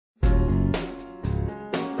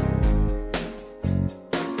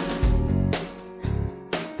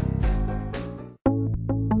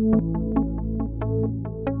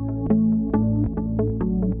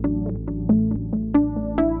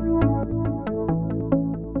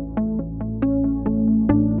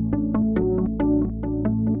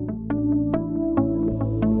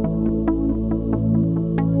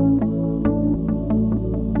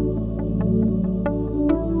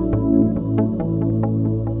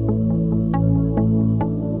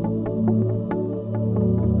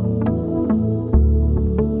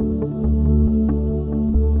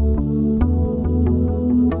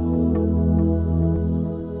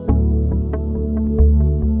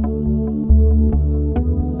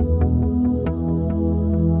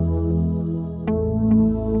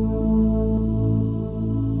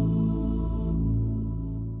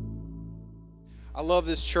love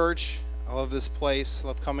this church. I love this place. I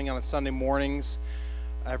love coming on Sunday mornings.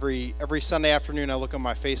 Every Sunday afternoon, I look at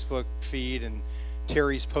my Facebook feed, and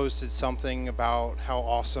Terry's posted something about how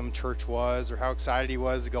awesome church was or how excited he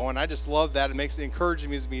was to go. And I just love that. It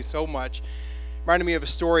encourages me so much. Reminded me of a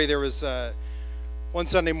story. There was one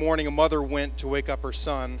Sunday morning, a mother went to wake up her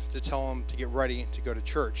son to tell him to get ready to go to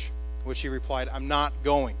church, which he replied, "I'm not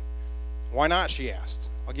going." "Why not?" she asked.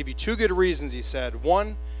 "I'll give you two good reasons," he said.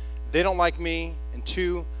 "One, they don't like me, and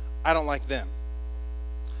two, I don't like them."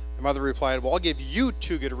 The mother replied, "Well, I'll give you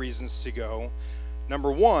two good reasons to go. Number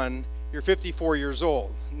one, you're 54 years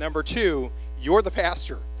old. Number two, you're the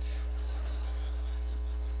pastor."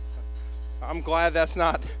 I'm glad that's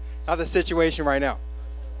not the situation right now.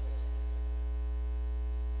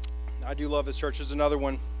 I do love this church. There's another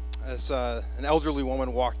one. As an elderly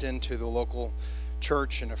woman walked into the local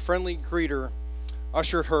church, and a friendly greeter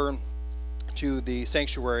ushered her to the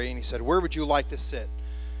sanctuary, and he said, "Where would you like to sit?"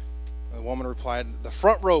 The woman replied, "The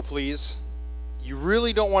front row, please." "You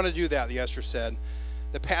really don't want to do that," the usher said.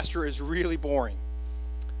 "The pastor is really boring."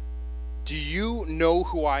 "Do you know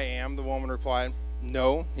who I am?" the woman replied.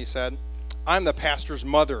 "No," he said. "I'm the pastor's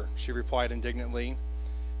mother," she replied indignantly.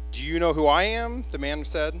 "Do you know who I am?" the man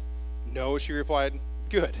said. "No," she replied.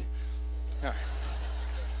 "Good." All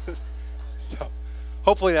right. So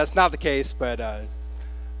hopefully that's not the case, but I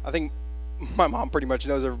think my mom pretty much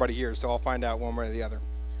knows everybody here, so I'll find out one way or the other.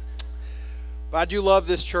 But I do love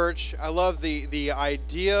this church. I love the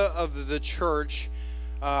idea of the church.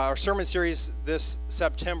 Our sermon series this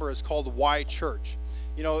September is called Why Church?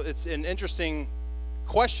 You know, it's an interesting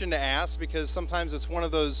question to ask because sometimes it's one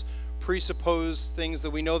of those presupposed things that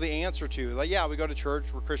we know the answer to. Like, yeah, we go to church.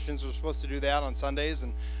 We're Christians. We're supposed to do that on Sundays.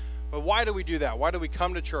 But why do we do that? Why do we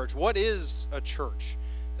come to church? What is a church?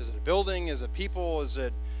 Is it a building? Is it people?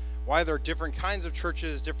 Why there are different kinds of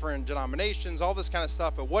churches, different denominations, all this kind of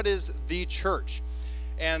stuff. But what is the church?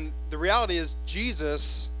 And the reality is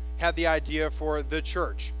Jesus had the idea for the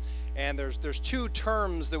church. And there's two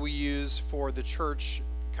terms that we use for the church.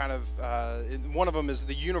 One of them is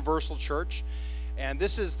the universal church. And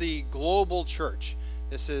this is the global church.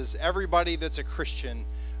 This is everybody that's a Christian,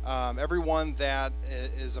 everyone that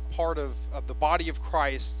is a part of the body of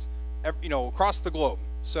Christ, across the globe.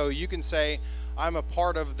 So you can say, "I'm a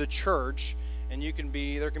part of the church," and there can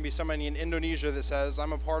be somebody in Indonesia that says,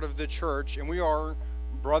 "I'm a part of the church," and we are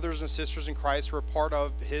brothers and sisters in Christ who are part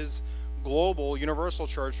of his global universal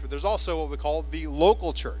church. But there's also what we call the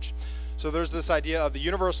local church. So there's this idea of the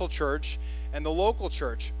universal church and the local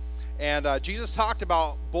church. And Jesus talked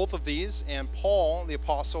about both of these, and Paul, the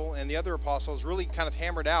apostle, and the other apostles really kind of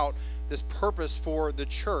hammered out this purpose for the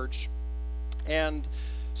church. And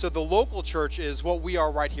so the local church is what we are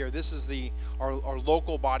right here. This is our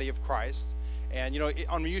local body of Christ. And,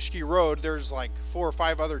 on Miyushiki Road, there's like 4 or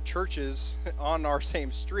 5 other churches on our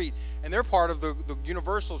same street, and they're part of the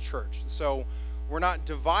universal church. So we're not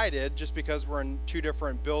divided just because we're in 2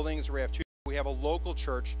 different buildings. We have a local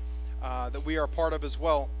church that we are part of as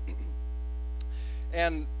well.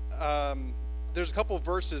 And there's a couple of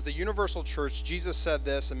verses. The universal church, Jesus said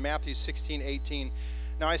this in Matthew 16:18.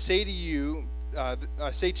 "Now I say to you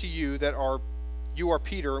that you are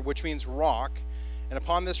Peter, which means rock, and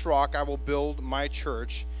upon this rock I will build my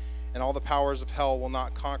church, and all the powers of hell will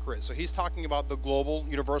not conquer it." So he's talking about the global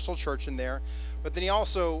universal church in there. But then he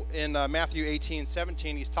also, in Matthew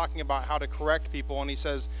 18:17, he's talking about how to correct people, and he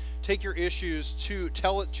says, take your issues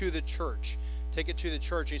tell it to the church. Take it to the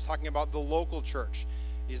church. He's talking about the local church.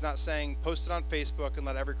 He's not saying post it on Facebook and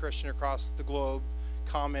let every Christian across the globe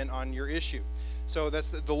comment on your issue. So that's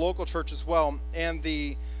the local church as well. And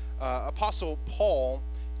the Apostle Paul,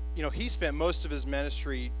 he spent most of his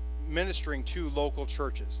ministry ministering to local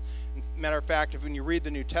churches. Matter of fact, when you read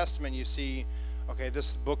the New Testament, you see, okay,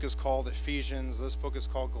 this book is called Ephesians, this book is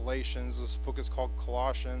called Galatians, this book is called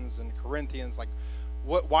Colossians and Corinthians. Like,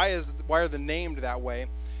 why are they named that way?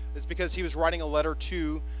 It's because he was writing a letter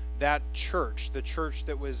to that church, the church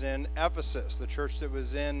that was in Ephesus, the church that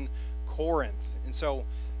was in Corinth. And so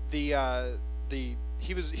he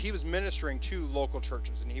was ministering to local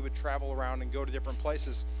churches, and he would travel around and go to different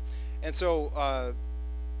places. And so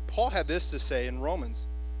Paul had this to say in Romans.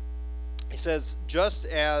 He says, "Just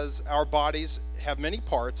as our bodies have many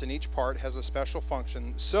parts and each part has a special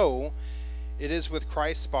function, so it is with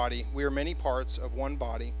Christ's body. We are many parts of one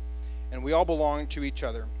body, and we all belong to each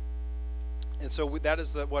other." And so that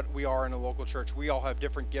is what we are in a local church. We all have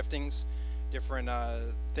different giftings, different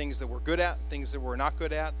things that we're good at, things that we're not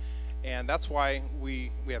good at. And that's why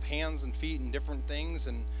we have hands and feet and different things.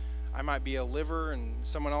 And I might be a liver, and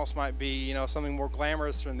someone else might be, something more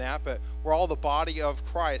glamorous than that. But we're all the body of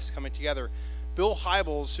Christ coming together. Bill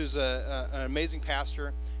Hybels, who's an amazing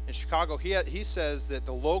pastor in Chicago, he says that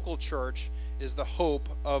the local church is the hope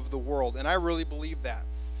of the world, and I really believe that.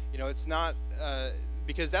 It's not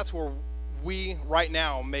because that's where we right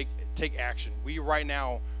now take action. We right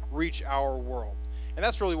now reach our world, and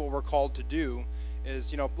that's really what we're called to do.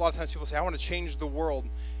 Is a lot of times people say, I want to change the world,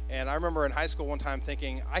 and I remember in high school one time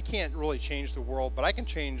thinking, I can't really change the world, but I can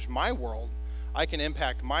change my world. I can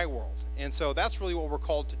impact my world, and so that's really what we're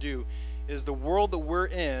called to do. Is the world that we're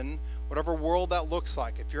in, whatever world that looks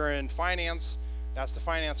like. If you're in finance, that's the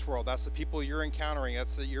finance world. That's the people you're encountering.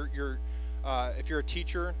 That's if you're a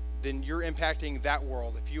teacher, then you're impacting that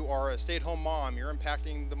world. If you are a stay-at-home mom, you're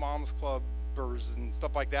impacting the moms clubbers and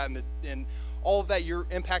stuff like that, and all of that, you're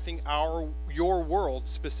impacting your world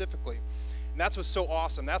specifically. And that's what's so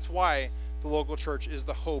awesome. That's why the local church is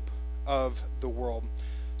the hope of the world.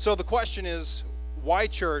 So the question is, why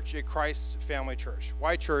church at Christ Family Church?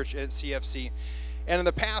 Why church at CFC? And in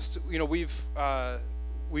the past,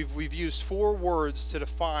 we've used 4 words to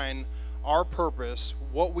define our purpose,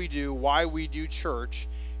 what we do, why we do church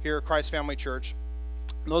here at Christ Family Church.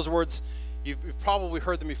 And those words, you've probably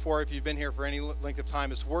heard them before if you've been here for any length of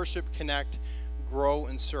time. Is worship, connect, grow,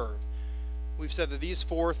 and serve. We've said that these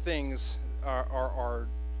 4 things are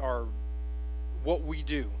what we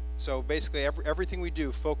do. So basically, everything we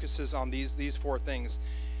do focuses on these 4 things.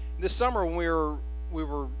 This summer, when we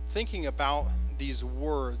were thinking about these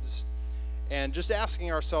words and just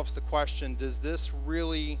asking ourselves the question: does this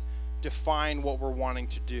really define what we're wanting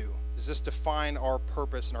to do? Does this define our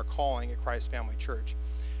purpose and our calling at Christ Family Church?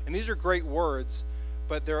 And these are great words,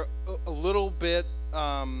 but they're a little bit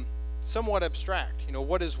somewhat abstract.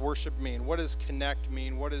 What does worship mean? What does connect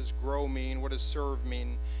mean? What does grow mean? What does serve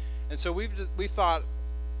mean? And so we thought,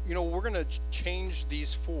 we're going to change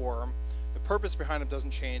these 4. The purpose behind them doesn't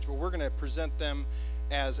change, but we're going to present them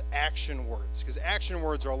as action words, because action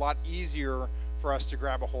words are a lot easier for us to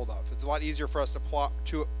grab a hold of. It's a lot easier for us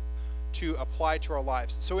to apply to our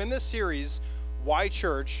lives. So in this series, Why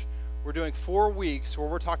Church, we're doing 4 weeks where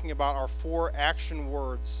we're talking about our 4 action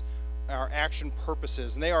words, our action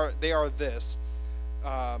purposes, and they are this.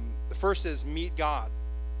 The first is meet God.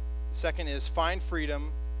 The second is find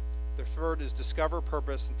freedom. The third is discover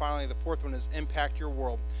purpose, and finally the 4th one is impact your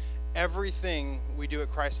world. Everything we do at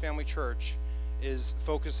Christ Family Church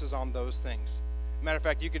focuses on those things. Matter of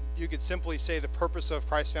fact, you could simply say the purpose of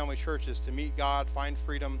Christ Family Church is to meet God, find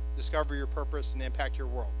freedom, discover your purpose, and impact your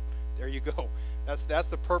world. There you go. That's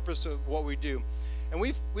the purpose of what we do, and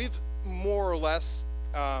we've more or less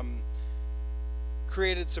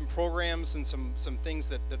created some programs and some things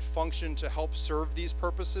that function to help serve these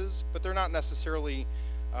purposes, but they're not necessarily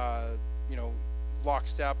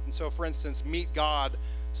lockstep. And so, for instance, Meet God,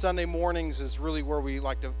 Sunday mornings is really where we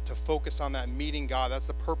like to focus on that, meeting God. That's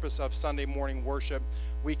the purpose of Sunday morning worship,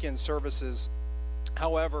 weekend services.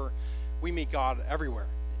 However, we meet God everywhere,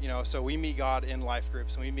 so we meet God in life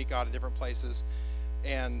groups, and we meet God in different places.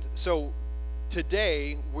 And so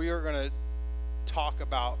today we are going to talk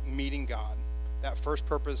about meeting God, that first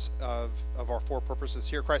purpose of our 4 purposes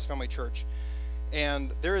here at Christ Family Church.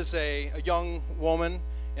 And there is a young woman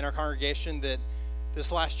in our congregation that this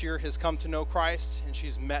last year has come to know Christ, and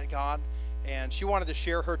she's met God, and she wanted to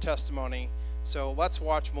share her testimony. So let's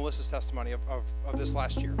watch Melissa's testimony of this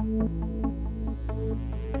last year.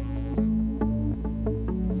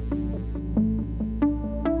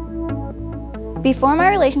 Before my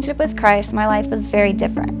relationship with Christ, my life was very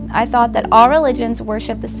different. I thought that all religions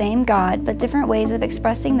worship the same God, but different ways of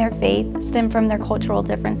expressing their faith stem from their cultural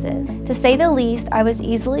differences. To say the least, I was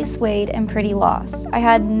easily swayed and pretty lost. I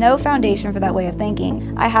had no foundation for that way of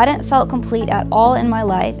thinking. I hadn't felt complete at all in my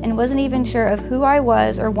life and wasn't even sure of who I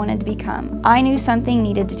was or wanted to become. I knew something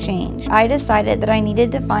needed to change. I decided that I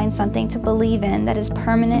needed to find something to believe in that is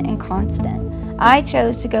permanent and constant. I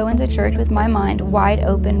chose to go into church with my mind wide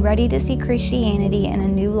open, ready to see Christianity in a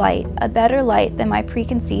new light, a better light than my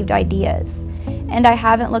preconceived ideas. And I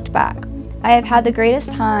haven't looked back. I have had the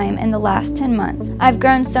greatest time in the last 10 months. I've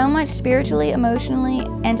grown so much spiritually, emotionally,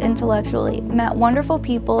 and intellectually, met wonderful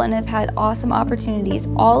people, and have had awesome opportunities,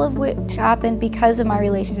 all of which happened because of my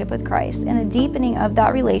relationship with Christ and the deepening of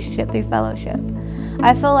that relationship through fellowship.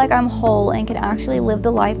 I feel like I'm whole and can actually live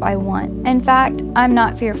the life I want. In fact, I'm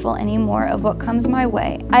not fearful anymore of what comes my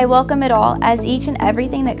way. I welcome it all, as each and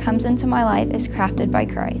everything that comes into my life is crafted by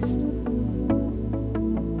Christ.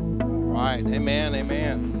 All right, amen,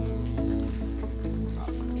 amen.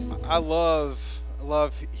 I love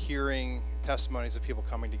hearing testimonies of people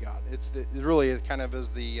coming to God. It really kind of is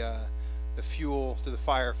the fuel to the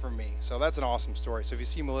fire for me. So that's an awesome story. So if you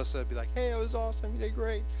see Melissa, be like, hey, it was awesome, you did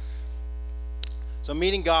great. So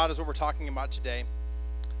meeting God is what we're talking about today.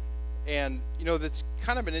 And, that's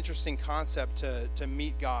kind of an interesting concept to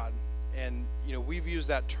meet God. And, we've used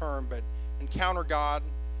that term, but encounter God,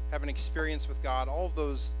 have an experience with God, all of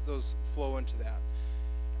those flow into that.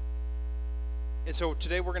 And so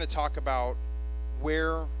today we're going to talk about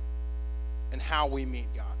where and how we meet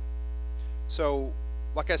God. So,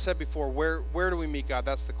 like I said before, where do we meet God?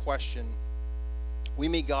 That's the question. We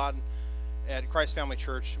meet God at Christ Family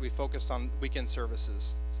Church. We focus on weekend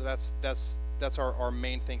services. So that's our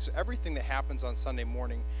main thing. So everything that happens on Sunday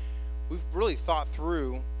morning, we've really thought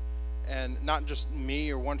through, and not just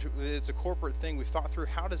me or it's a corporate thing. We've thought through,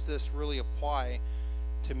 how does this really apply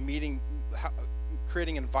to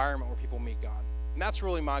creating an environment where people meet God? And that's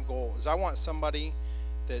really my goal. Is I want somebody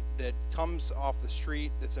that comes off the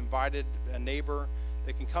street, that's invited, a neighbor,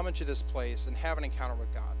 that can come into this place and have an encounter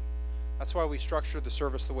with God. That's why we structure the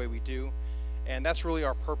service the way we do, and that's really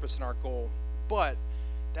our purpose and our goal. But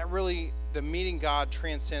the meeting God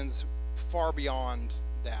transcends far beyond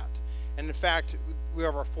that. And in fact, we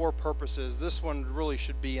have our 4 purposes. This one really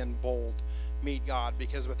should be in bold: meet God,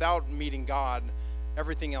 because without meeting God,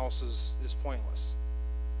 everything else is pointless.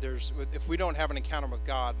 If we don't have an encounter with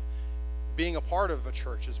God, being a part of a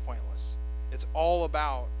church is pointless. It's all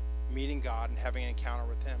about meeting God and having an encounter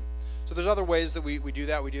with Him. So there's other ways that we do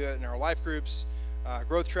that. We do that in our life groups,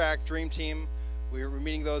 Growth Track, Dream Team. We're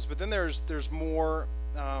meeting those. But then there's more,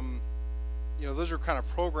 those are kind of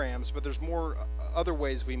programs, but there's more other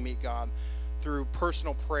ways we meet God. Through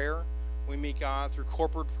personal prayer, we meet God. Through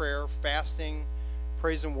corporate prayer, fasting,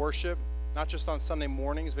 praise and worship, not just on Sunday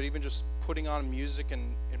mornings, but even just putting on music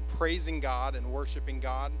and praising God and worshiping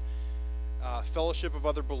God. Fellowship of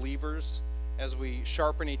other believers. As we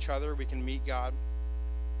sharpen each other, we can meet God.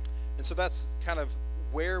 And so that's kind of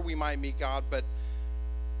where we might meet God. But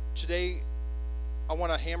today, I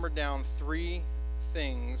want to hammer down 3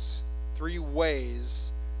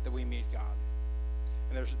 ways that we meet God.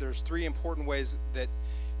 And there's 3 important ways that,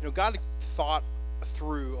 God thought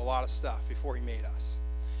through a lot of stuff before He made us.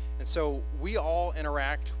 And so we all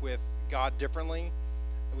interact with God differently.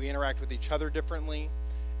 We interact with each other differently.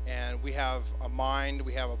 And we have a mind,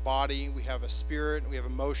 we have a body, we have a spirit, we have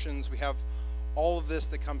emotions, we have all of this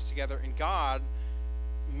that comes together. And God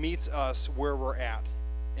meets us where we're at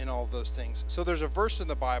in all of those things. So there's a verse in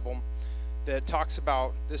the Bible that talks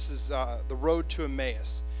about, this is the road to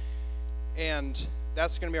Emmaus. And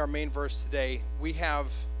that's going to be our main verse today.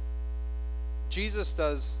 Jesus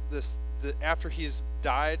does this, after He's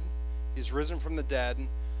died, He's risen from the dead.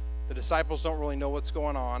 The disciples don't really know what's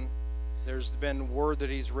going on. There's been word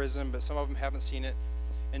that He's risen, but some of them haven't seen it.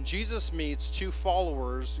 And Jesus meets 2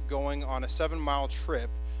 followers going on a 7-mile trip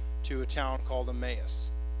to a town called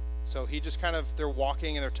Emmaus. So he just they're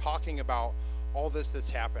walking and they're talking about all this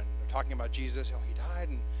that's happened. They're talking about Jesus, He died,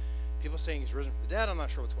 and people saying He's risen from the dead. I'm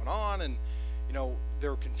not sure what's going on. And,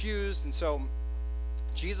 they're confused. And so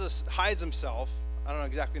Jesus hides Himself. I don't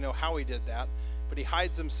exactly know how He did that, but He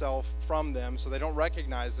hides Himself from them so they don't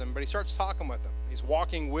recognize Him, but He starts talking with them. He's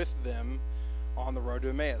walking with them on the road to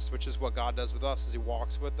Emmaus, which is what God does with us, as He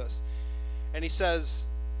walks with us. And He says,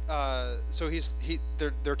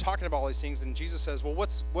 they're talking about all these things, and Jesus says, well,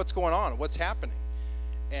 what's going on? What's happening?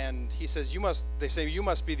 And He says, they say, you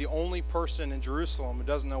must be the only person in Jerusalem who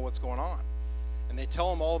doesn't know what's going on. And they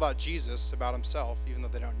tell Him all about Jesus, about Himself, even though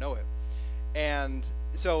they don't know it. And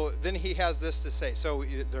so then He has this to say. So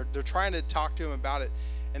they're trying to talk to Him about it,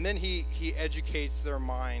 and then he educates their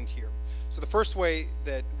mind here. So the first way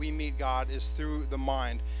that we meet God is through the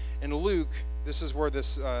mind. In Luke, this is where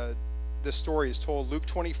this story is told, Luke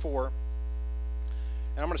 24.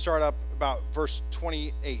 And I'm going to start up about verse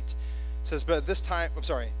 28. It says, but at this time,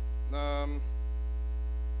 that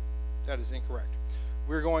is incorrect.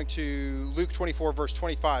 We're going to Luke 24, verse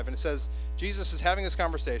 25. And it says, Jesus is having this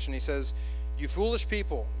conversation. He says, you foolish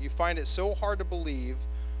people, you find it so hard to believe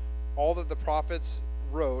all that the prophets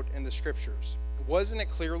wrote in the scriptures. Wasn't it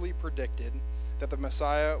clearly predicted that the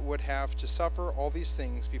Messiah would have to suffer all these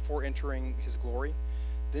things before entering His glory?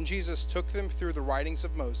 Then Jesus took them through the writings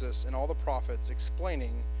of Moses and all the prophets,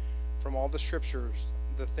 explaining from all the scriptures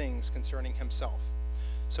the things concerning Himself.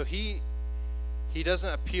 So He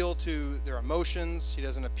doesn't appeal to their emotions. He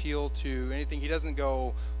doesn't appeal to anything. He doesn't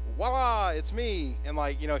go, voila, it's me. And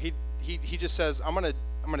he just says, I'm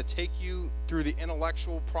gonna take you through the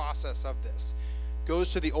intellectual process of this.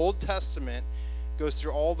 Goes to the Old Testament, goes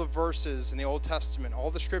through all the verses in the Old Testament,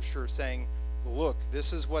 all the scripture saying, look,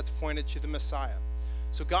 this is what's pointed to the Messiah.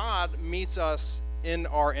 So God meets us in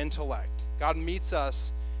our intellect. God meets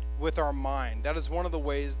us with our mind. That is one of the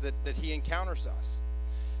ways that He encounters us.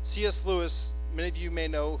 C.S. Lewis many of you may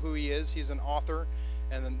know who he is. He's an author,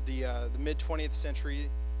 and then the mid-20th century,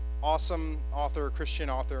 awesome author, Christian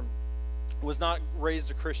author. Was not raised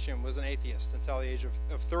a Christian, was an atheist until the age of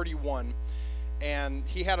 31. And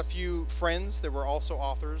he had a few friends that were also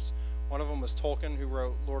authors. One of them was Tolkien, who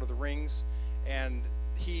wrote Lord of the Rings. And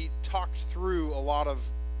he talked through a lot of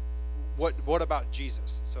what about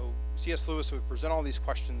Jesus. So C.S. Lewis would present all these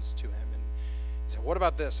questions to him. And he said, what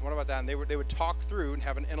about this? And what about that? And they would talk through and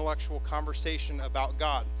have an intellectual conversation about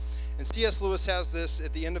God. And C.S. Lewis has this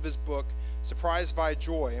at the end of his book, Surprised by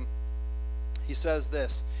Joy. He says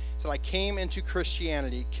this. He said, I came into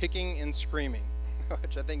Christianity kicking and screaming,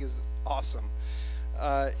 which I think is awesome.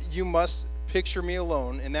 You must picture me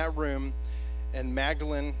alone in that room in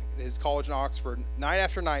Magdalen, his college in Oxford, night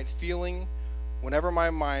after night, feeling, whenever my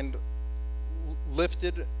mind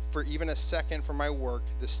lifted for even a second from my work,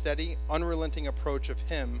 the steady, unrelenting approach of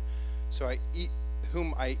him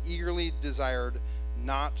whom I eagerly desired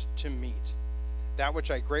not to meet. That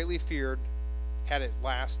which I greatly feared had at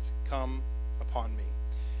last come upon me.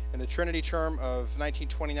 In the Trinity term of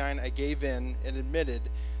 1929, I gave in and admitted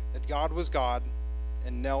that God was God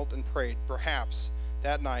and knelt and prayed, perhaps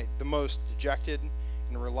that night the most dejected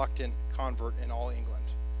and reluctant convert in all England.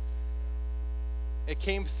 It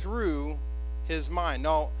came through his mind.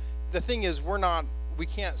 Now, the thing is, we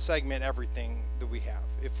can't segment everything that we have.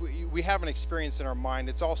 If we have an experience in our mind,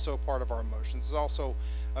 it's also part of our emotions. It's also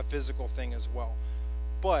a physical thing as well.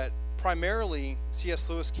 But primarily, C.S.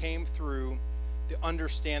 Lewis came through the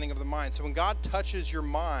understanding of the mind. So when God touches your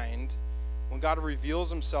mind, when God reveals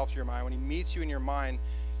himself to your mind, when he meets you in your mind,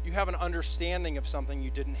 you have an understanding of something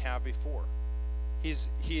you didn't have before. He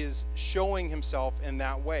is showing himself in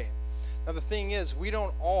that way. Now the thing is, we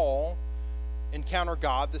don't all encounter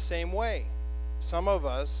God the same way. Some of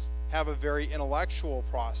us have a very intellectual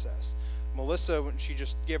process. Melissa, when she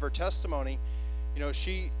just gave her testimony,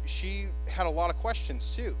 she had a lot of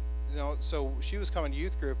questions too. So she was coming to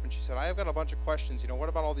youth group and she said, I've got a bunch of questions. What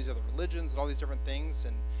about all these other religions and all these different things?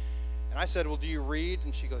 And I said, well, do you read?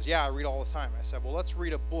 And she goes, yeah, I read all the time. I said, well, let's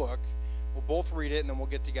read a book. We'll both read it and then we'll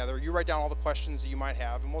get together. You write down all the questions that you might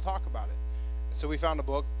have and we'll talk about it. And so we found a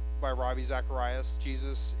book by Ravi Zacharias,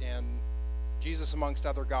 Jesus Amongst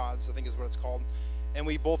Other Gods, I think is what it's called. And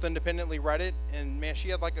we both independently read it. And man, she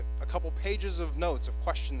had like a couple pages of notes of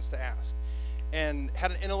questions to ask and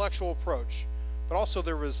had an intellectual approach. But also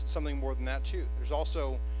there was something more than that too. There's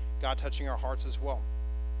also God touching our hearts as well.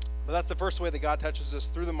 But that's the first way that God touches us,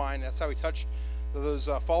 through the mind. That's how he touched those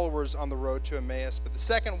followers on the road to Emmaus. But the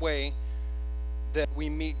second way that we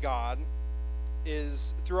meet God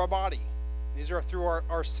is through our body. These are through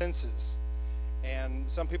our senses. And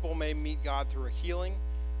some people may meet God through a healing.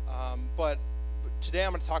 But today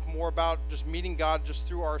I'm going to talk more about just meeting God just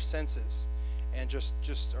through our senses and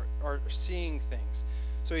just our seeing things.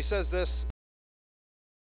 So he says this